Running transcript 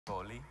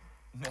Oli.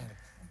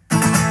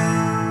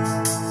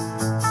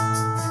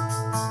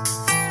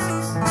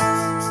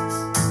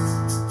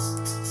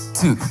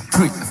 2,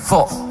 3,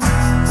 4.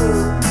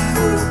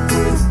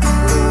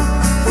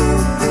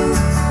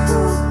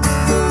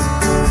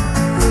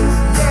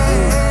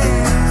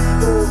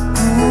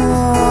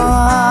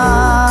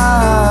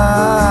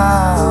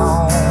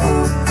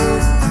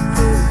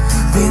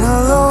 Been a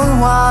long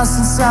while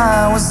since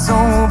I was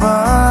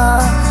sober,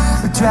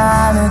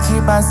 trying to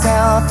keep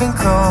myself in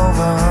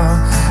clover.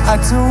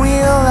 Had to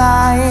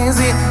realize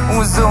it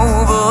was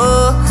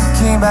over.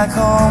 Came back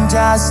home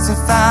just to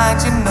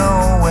find you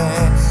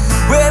nowhere.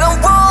 When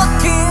I'm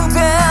walking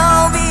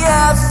down the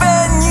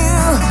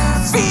avenue,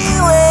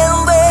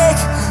 feeling like,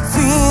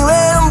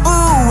 feeling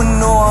blue, and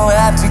know I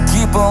have to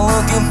keep on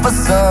looking for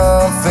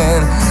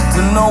something.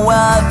 Don't know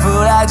what,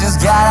 but I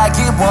just gotta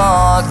keep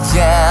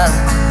walking.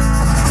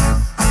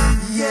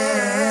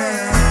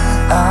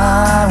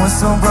 I was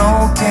so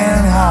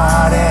broken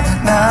hearted,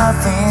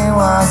 nothing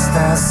was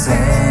the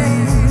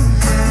same.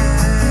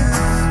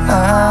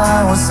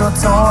 I was so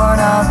torn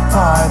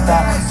apart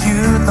that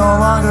you'd no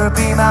longer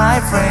be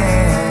my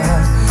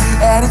friend.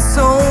 And it's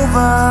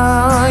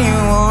over, you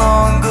were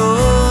long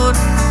gone,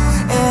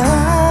 and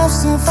I'm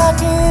still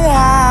fucking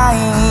high.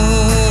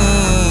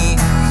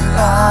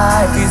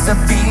 Life is a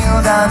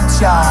field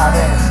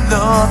uncharted,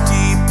 love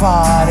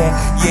departed,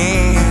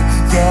 yeah,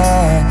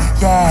 yeah,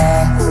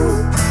 yeah.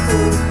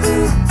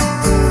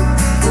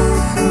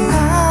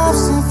 I'm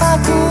still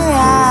fucking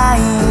high.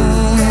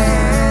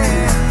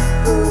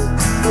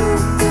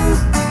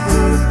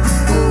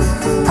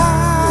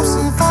 I'm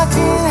still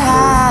fucking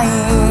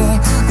high.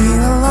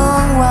 Been a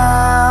long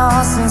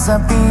while since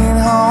I've been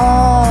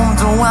home.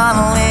 Don't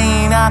wanna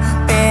lay in a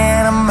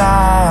bed on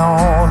my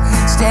own.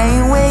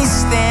 Stay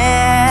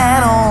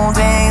wasted all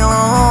day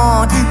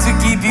long to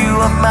keep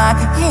you off my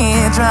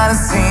head, trying to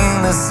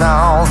sing the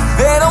song.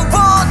 And I'm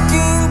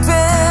walking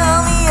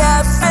down the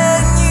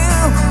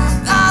avenue.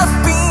 I've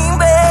been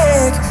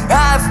back,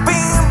 I've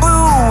been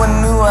blue. I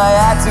knew I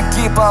had to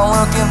keep on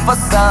looking for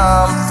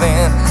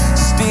something.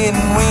 Just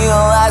didn't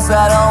realize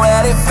I'd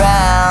already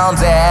found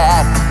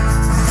it.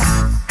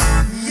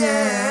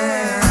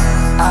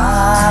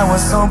 I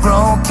was so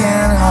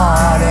broken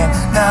hearted,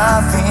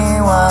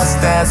 nothing was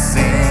the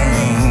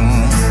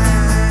same.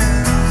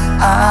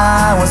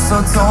 I was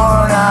so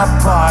torn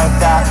apart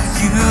that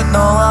you'd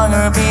no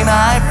longer be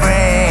my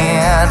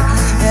friend.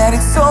 And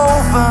it's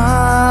over,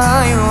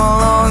 you were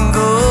long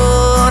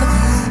gone,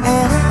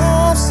 and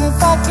I'm still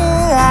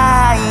fucking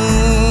high.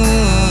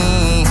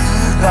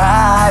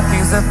 Life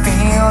is a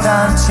field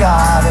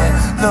uncharted,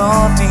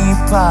 love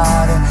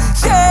departed.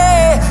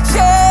 Yeah,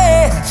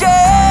 yeah, yeah.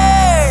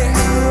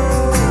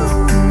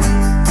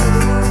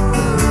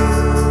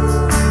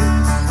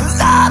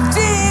 Love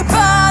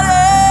departed.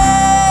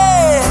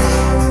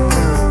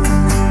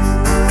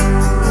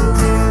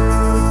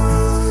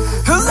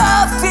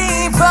 Love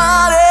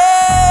departed.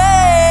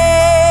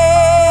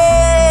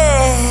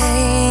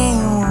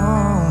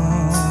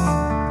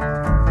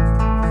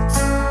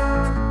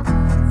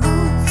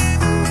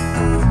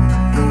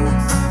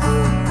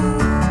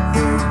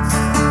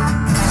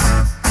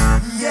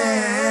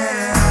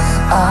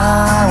 I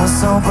was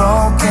so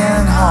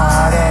broken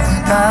hearted,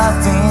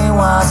 nothing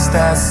was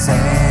the same.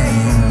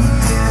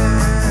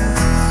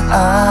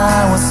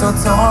 I was so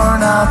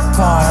torn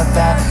apart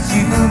that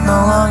you'd no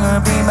longer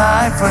be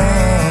my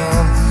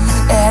friend.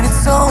 And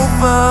it's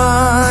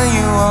over,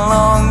 you are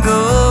long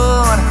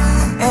gone,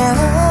 and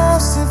I'm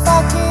still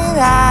fucking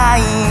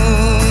high.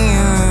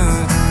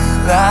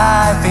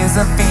 Life is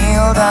a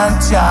field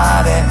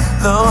uncharted,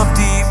 love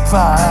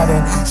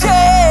departed.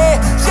 Yeah,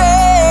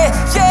 yeah,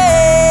 yeah.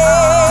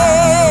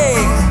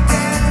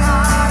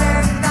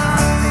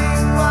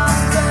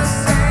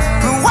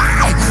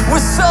 Why? We're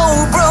so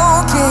broken.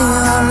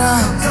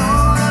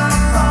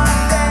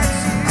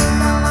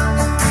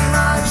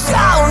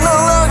 You'll no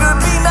longer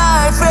be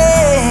my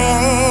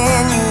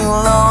friend. You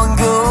long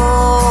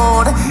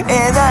gone,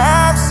 and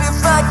I'm still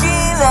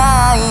fucking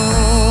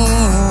lying.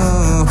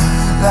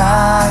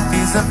 Life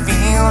is a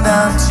field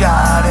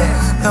uncharted,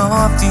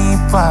 love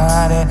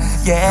departed.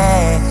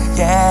 Yeah,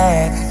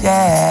 yeah,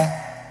 yeah.